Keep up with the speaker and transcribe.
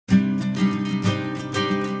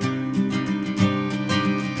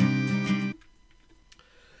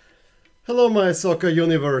Hello my soccer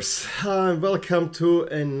universe, welcome to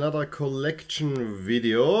another collection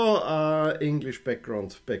video. English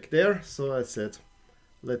background back there, so I said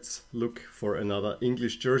let's look for another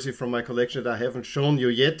English jersey from my collection that I haven't shown you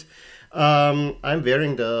yet. I'm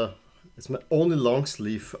wearing it's my only long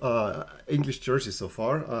sleeve English jersey so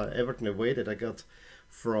far, Everton away, that I got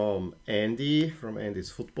from Andy, from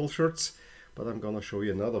Andy's football shirts, but I'm gonna show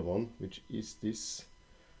you another one, which is this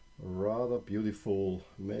rather beautiful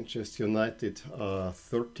Manchester United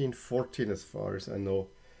 13-14, as far as I know,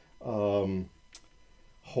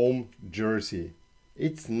 home jersey.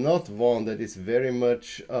 It's not one that is very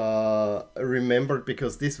much remembered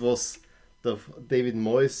because this was the David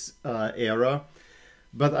Moyes era,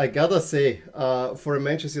 but I gotta say, for a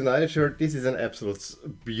Manchester United shirt, this is an absolute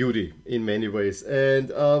beauty in many ways.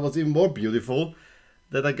 And what's even more beautiful,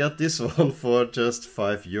 that I got this one for just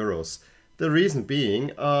 €5. The reason being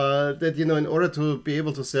that, you know, in order to be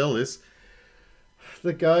able to sell this,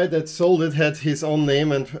 the guy that sold it had his own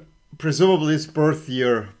name and presumably his birth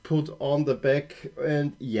year put on the back,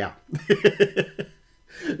 and yeah,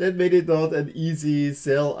 that made it not an easy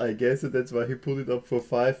sell, I guess, and that's why he put it up for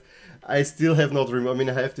 5. I still have not removed, I mean,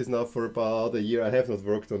 I have this now for about a year. I have not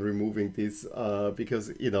worked on removing this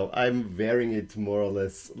because, you know, I'm wearing it more or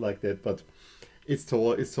less like that, but it's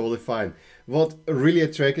totally fine. What really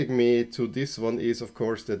attracted me to this one is, of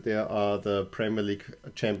course, that there are the Premier League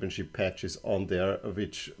Championship patches on there,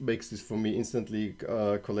 which makes this for me instantly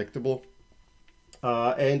collectible.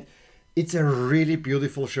 And it's a really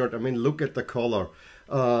beautiful shirt. I mean, look at the color.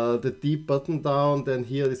 The deep button down, then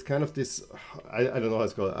here is kind of this, I don't know how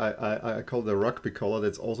it's called. I call it the rugby collar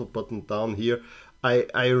that's also buttoned down here.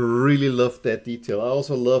 I really love that detail. I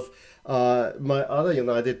also love my other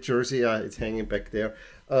United jersey, it's hanging back there.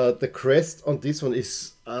 The crest on this one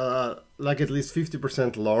is like at least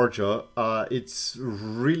 50% larger. It's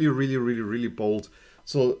really bold.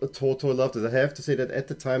 So totally loved it. I have to say that at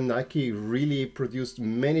the time Nike really produced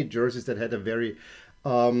many jerseys that had a very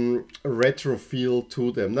retro feel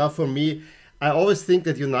to them. Now for me, I always think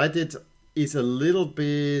that United is a little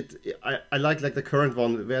bit, I like the current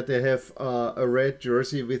one where they have a red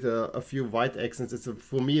jersey with a few white accents. It's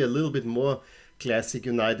for me a little bit more classic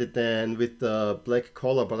United than with the black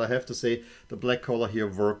collar, but I have to say the black collar here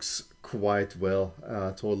works quite well.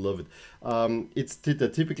 Totally love it. It's the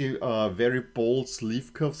typically very bold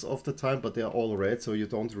sleeve cuffs of the time, but they're all red, so you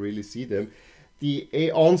don't really see them. The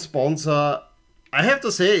Aeon sponsor, I have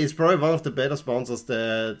to say, is probably one of the better sponsors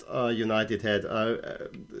that United had.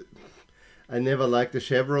 I never liked the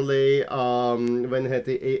Chevrolet. When it had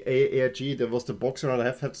the ARG, there was the boxer, and I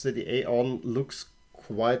have to say the Aeon looks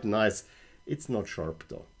quite nice. It's not sharp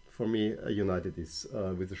though. For me, United is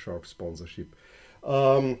with a sharp sponsorship.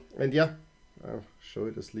 And yeah, I'll show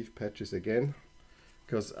you the sleeve patches again,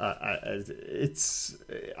 because I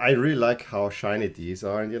really like how shiny these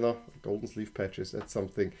are, and you know, golden sleeve patches, that's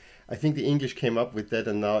something. I think the English came up with that,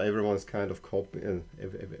 and now everyone's kind of copying.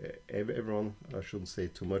 Everyone, I shouldn't say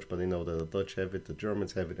too much, but you know, the Dutch have it, the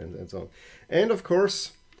Germans have it, and so on. And of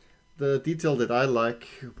course, the detail that I like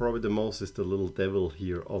probably the most is the little devil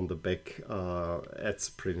here on the back. That's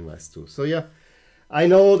pretty nice too. So yeah, I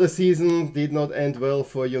know the season did not end well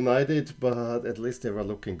for United, but at least they were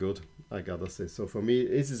looking good, I gotta say. So for me,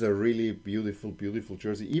 this is a really beautiful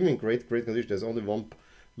jersey, even in great condition. There's only one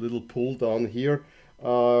little pull down here.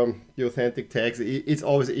 The authentic tags, it's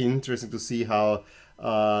always interesting to see how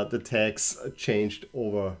the tags changed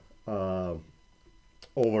over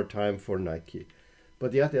time for Nike.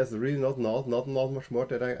 But yeah, there's really not much more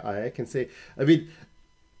that I can say. I mean,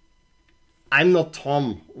 I'm not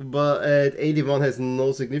Tom, but at 81 has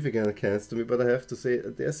no significance to me, but I have to say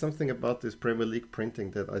there's something about this Premier League printing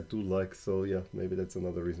that I do like. So yeah, maybe that's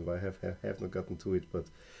another reason why I have not gotten to it. But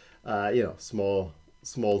you know, small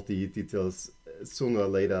details, sooner or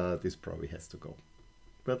later this probably has to go.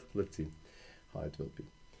 But let's see how it will be.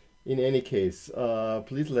 In any case,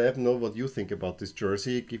 please let me know what you think about this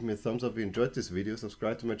jersey. Give me a thumbs up if you enjoyed this video.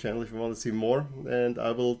 Subscribe to my channel if you want to see more, and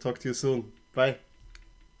I will talk to you soon. Bye.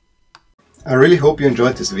 I really hope you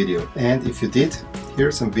enjoyed this video, and if you did, here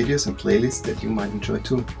are some videos and playlists that you might enjoy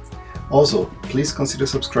too. Also, please consider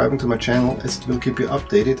subscribing to my channel, as it will keep you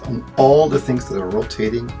updated on all the things that are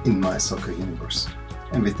rotating in my soccer universe.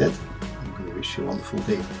 And with that, I'm going to wish you a wonderful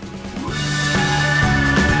day.